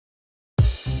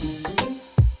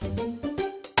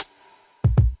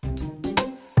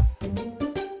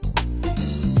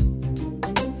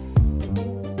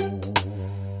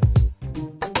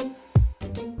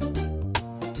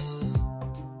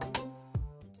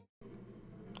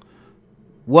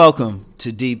Welcome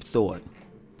to Deep Thought,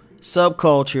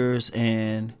 Subcultures,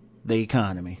 and the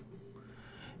Economy.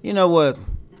 You know what?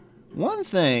 One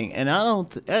thing, and I don't,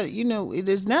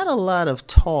 there's not a lot of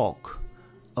talk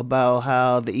about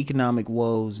how the economic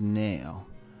woes now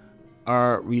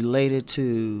are related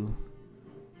to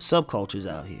subcultures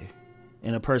out here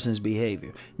and a person's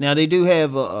behavior. Now, they do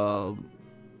have a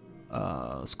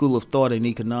school of thought in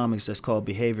economics that's called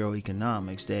behavioral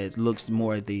economics that looks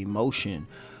more at the emotion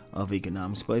of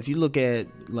economics. But if you look at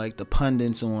like the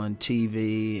pundits on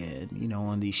TV and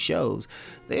on these shows,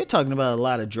 they're talking about a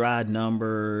lot of dry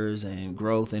numbers and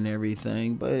growth and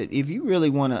everything. But if you really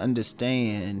want to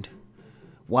understand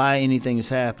why anything is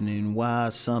happening, why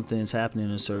something's happening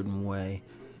in a certain way,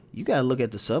 you got to look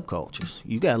at the subcultures.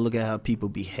 You got to look at how people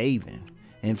behaving.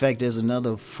 In fact, there's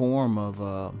another form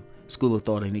of school of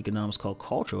thought in economics called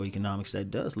cultural economics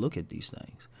that does look at these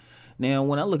things. Now,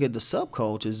 when I look at the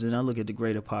subcultures and I look at the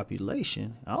greater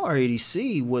population, I already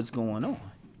see what's going on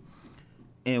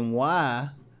and why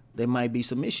there might be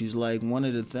some issues. Like one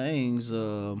of the things,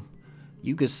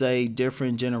 you could say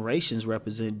different generations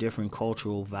represent different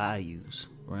cultural values,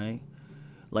 right?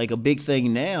 Like a big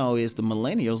thing now is the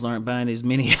millennials aren't buying as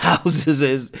many houses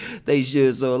as they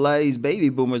should. So a lot of these baby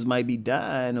boomers might be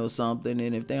dying or something.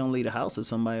 And if they don't leave the house to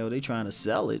somebody or they trying to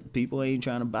sell it, people ain't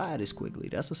trying to buy it as quickly.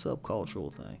 That's a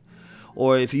subcultural thing.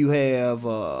 Or if you have,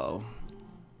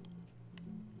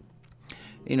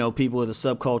 people with a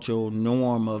subcultural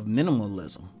norm of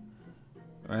minimalism,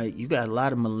 right? You got a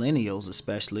lot of millennials,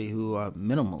 especially, who are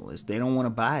minimalists. They don't want to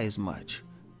buy as much.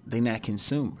 They're not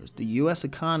consumers. The U.S.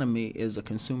 economy is a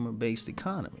consumer-based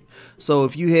economy. So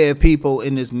if you have people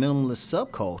in this minimalist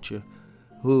subculture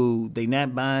who they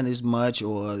not buying as much,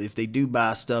 or if they do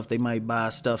buy stuff, they might buy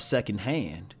stuff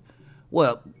secondhand.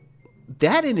 Well,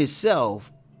 that in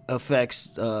itself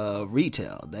affects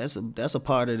retail. That's a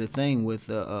part of the thing with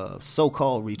the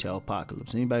so-called retail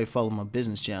apocalypse. Anybody follow my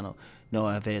business channel know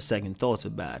I've had second thoughts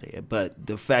about it. But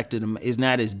the fact that it's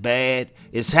not as bad.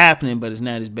 It's happening, but it's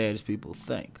not as bad as people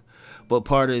think. But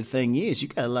part of the thing is you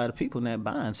got a lot of people not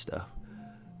buying stuff.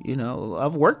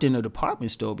 I've worked in a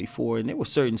department store before, and there were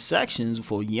certain sections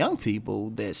for young people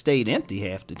that stayed empty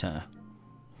half the time.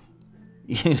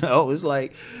 It's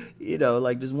like,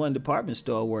 like this one department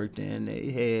store I worked in, they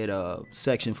had a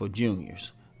section for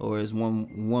juniors, or as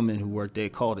one woman who worked there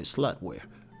called it slutwear,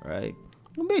 right?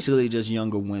 Basically just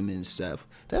younger women and stuff.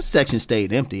 That section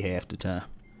stayed empty half the time.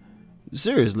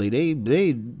 Seriously, they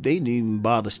didn't even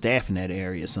bother staffing that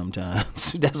area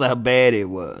sometimes. That's how bad it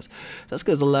was. That's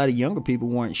because a lot of younger people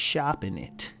weren't shopping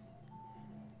it.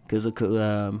 Because,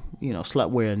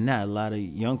 slutwear or not, a lot of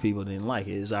young people didn't like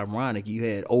it. It's ironic. You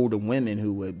had older women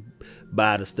who would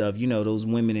buy the stuff. Those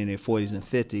women in their 40s and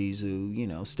 50s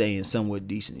who, stay in somewhat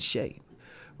decent shape,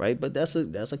 right? But that's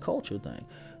a cultural thing.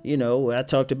 I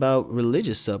talked about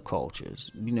religious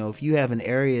subcultures. If you have an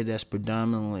area that's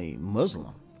predominantly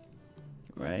Muslim,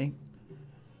 right?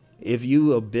 If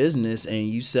you a business and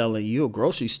you a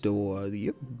grocery store,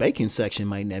 your bacon section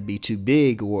might not be too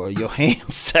big, or your ham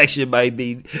section might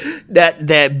be that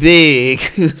big.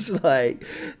 It's like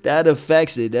that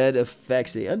affects it.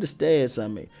 Understand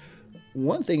something.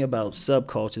 One thing about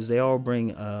subcultures, they all bring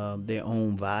their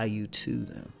own value to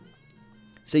them.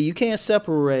 So you can't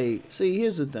separate. See,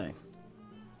 here's the thing.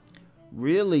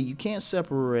 Really, you can't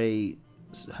separate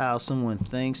how someone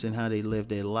thinks and how they live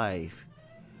their life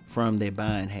from their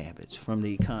buying habits, from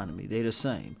the economy. They're the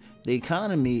same. The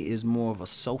economy is more of a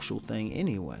social thing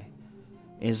anyway.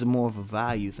 It's more of a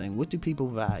value thing. What do people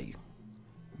value?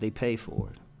 They pay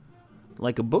for it.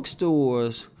 Like a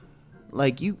bookstores,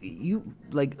 like you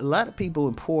like a lot of people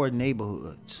in poor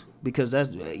neighborhoods, because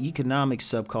that's economic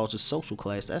subculture, social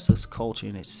class. That's a culture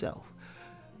in itself.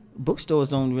 Bookstores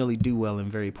don't really do well in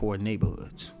very poor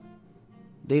neighborhoods.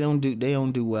 They don't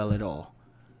do well at all.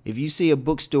 If you see a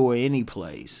bookstore any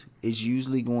place, it's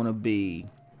usually going to be.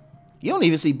 You don't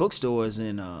even see bookstores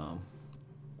in.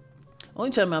 Only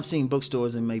time I've seen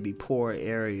bookstores in maybe poor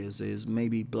areas is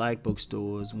maybe black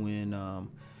bookstores when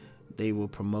they were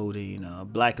promoting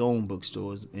black-owned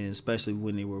bookstores, and especially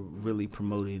when they were really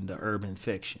promoting the urban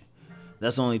fiction.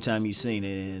 That's the only time you've seen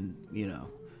it, and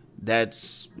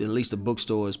that's at least the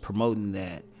bookstore is promoting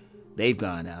that. They've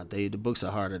gone out. The books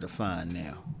are harder to find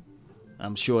now.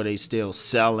 I'm sure they still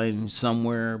selling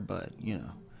somewhere, but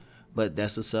but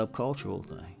that's a subcultural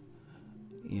thing,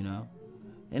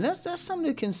 and that's something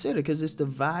to consider, because it's the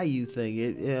value thing.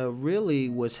 It really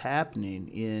what's happening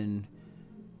in,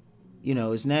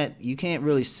 it's not, you can't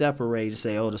really separate and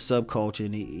say, oh, the subculture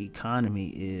and the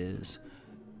economy is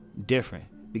different,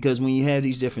 because when you have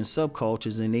these different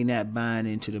subcultures and they not buying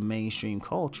into the mainstream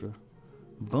culture,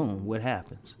 boom, what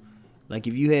happens? Like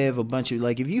if you have a bunch of,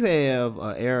 like if you have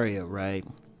an area, right?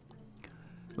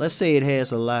 Let's say it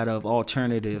has a lot of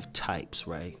alternative types,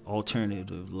 right?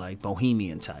 Alternative, like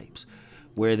bohemian types,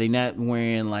 where they're not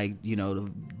wearing like, you know,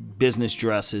 the business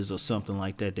dresses or something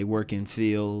like that. They work in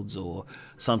fields or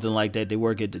something like that. They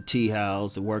work at the tea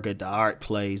house, they work at the art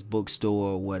place,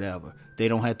 bookstore, or whatever. They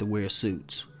don't have to wear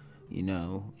suits, you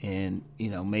know, and, you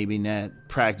know, maybe not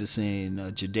practicing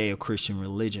a Judeo-Christian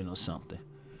religion or something.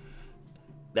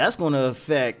 That's going to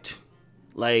affect,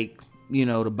 like, you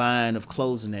know, the buying of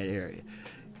clothes in that area.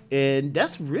 And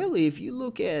that's really, if you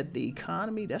look at the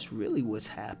economy, that's really what's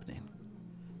happening.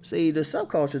 See, the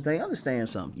subculture thing, understand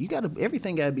something.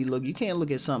 Everything got to be looked. You can't look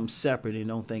at something separate and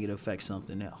don't think it affects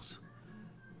something else,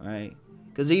 right?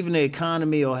 Because even the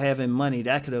economy or having money,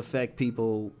 that could affect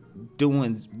people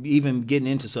even getting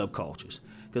into subcultures.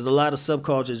 Because a lot of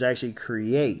subcultures actually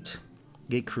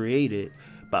get created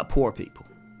by poor people.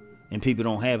 And people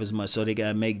don't have as much, so they got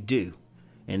to make do.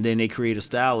 And then they create a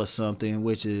style or something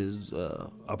which is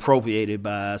appropriated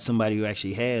by somebody who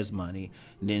actually has money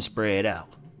and then spread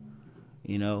out.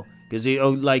 You know, because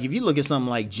like if you look at something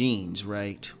like jeans,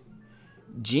 right?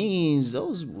 Jeans,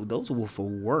 those were for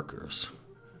workers.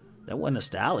 That wasn't a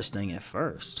stylish thing at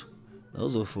first.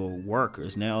 Those were for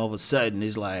workers. Now all of a sudden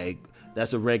it's like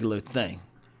that's a regular thing.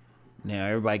 Now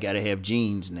everybody got to have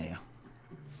jeans now.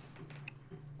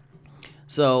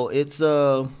 So it's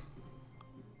a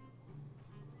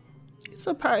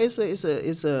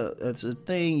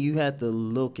thing you have to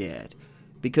look at,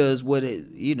 because what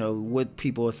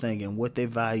people are thinking, what their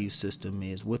value system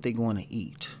is, what they're going to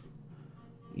eat.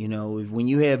 You know, when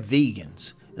you have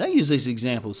vegans, and I use this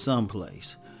example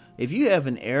someplace. If you have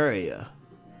an area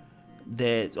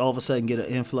that all of a sudden get an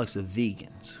influx of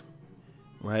vegans,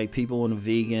 right? People on the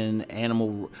vegan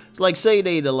animal, it's like say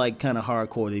they like kind of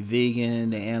hardcore, they vegan,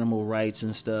 the animal rights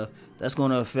and stuff. That's going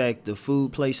to affect the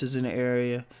food places in the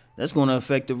area. That's going to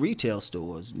affect the retail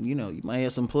stores. You know, you might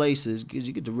have some places, because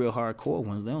you get the real hardcore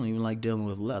ones, they don't even like dealing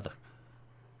with leather.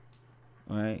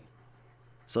 Right?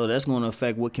 So that's going to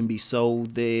affect what can be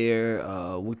sold there,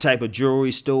 what type of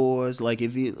jewelry stores. Like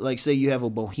if you, like say you have a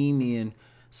bohemian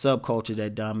subculture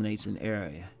that dominates an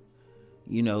area.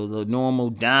 You know, the normal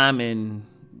diamond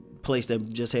place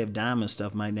that just have diamond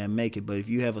stuff might not make it. But if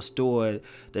you have a store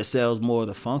that sells more of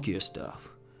the funkier stuff,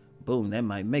 boom, that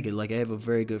might make it. Like I have a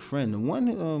very good friend, the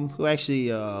one who actually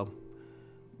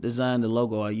designed the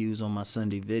logo I use on my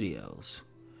Sunday videos.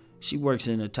 She works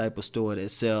in a type of store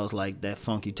that sells like that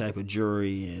funky type of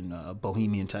jewelry and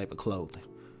bohemian type of clothing.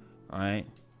 All right,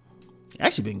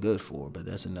 actually been good for her, but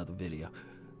that's another video.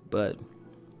 But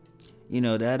you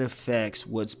know, that affects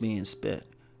what's being spent.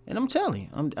 And I'm telling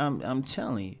you, I'm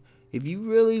telling you, if you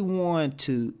really want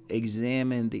to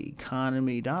examine the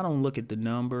economy, I don't look at the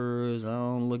numbers. I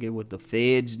don't look at what the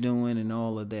Fed's doing and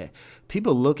all of that.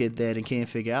 People look at that and can't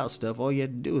figure out stuff. All you have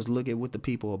to do is look at what the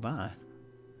people are buying.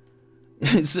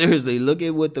 Seriously, look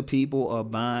at what the people are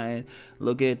buying.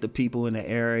 Look at the people in the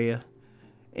area.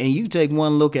 And you take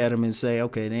one look at them and say,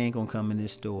 okay, they ain't going to come in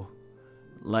this store.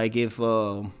 Like if...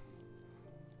 you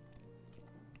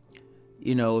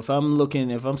know, if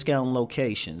I'm scouting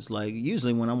locations, like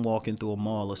usually when I'm walking through a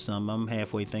mall or something, I'm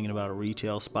halfway thinking about a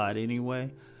retail spot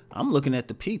anyway. I'm looking at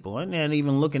the people. I'm not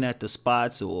even looking at the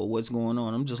spots or what's going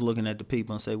on. I'm just looking at the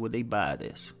people and say, would they buy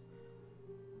this?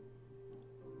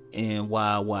 And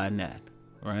why not?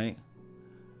 Right?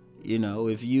 You know,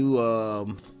 if you,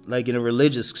 like in a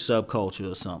religious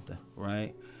subculture or something,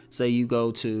 right? Say you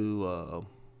go to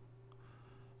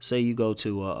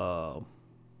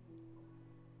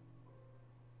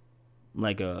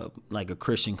like a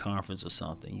Christian conference or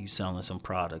something. You selling some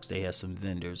products. They have some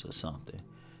vendors or something.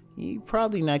 You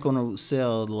probably not going to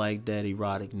sell like that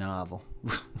erotic novel.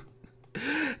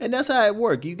 And that's how it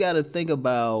works. You got to think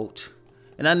about,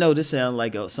 and I know this sounds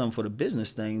like something for the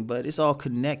business thing, but it's all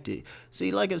connected.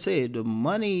 See, like I said, the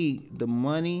money,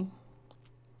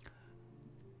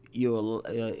 and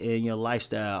your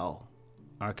lifestyle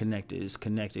are connected. It's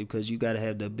connected because you got to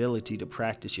have the ability to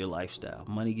practice your lifestyle.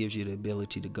 Money gives you the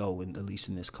ability to go, at least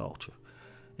in this culture,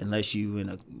 unless you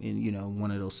in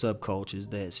one of those subcultures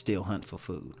that still hunt for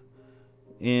food,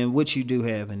 and which you do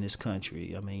have in this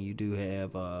country. I mean, you do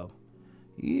have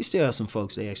you still have some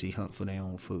folks that actually hunt for their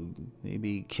own food. They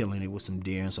be killing it with some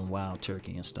deer and some wild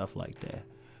turkey and stuff like that,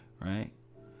 right?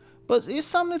 But it's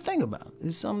something to think about.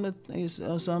 It's something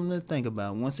to think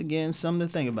about. Once again, something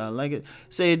to think about. Like I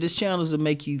say, this channel is to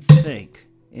make you think.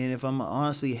 And if I'm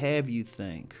honestly have you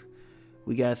think,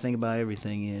 we got to think about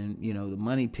everything. And, you know, the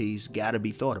money piece got to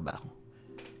be thought about.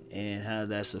 And how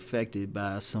that's affected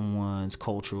by someone's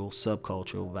cultural,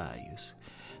 subcultural values.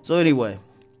 So anyway,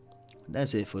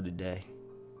 that's it for today.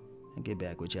 I'll get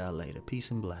back with y'all later.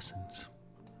 Peace and blessings.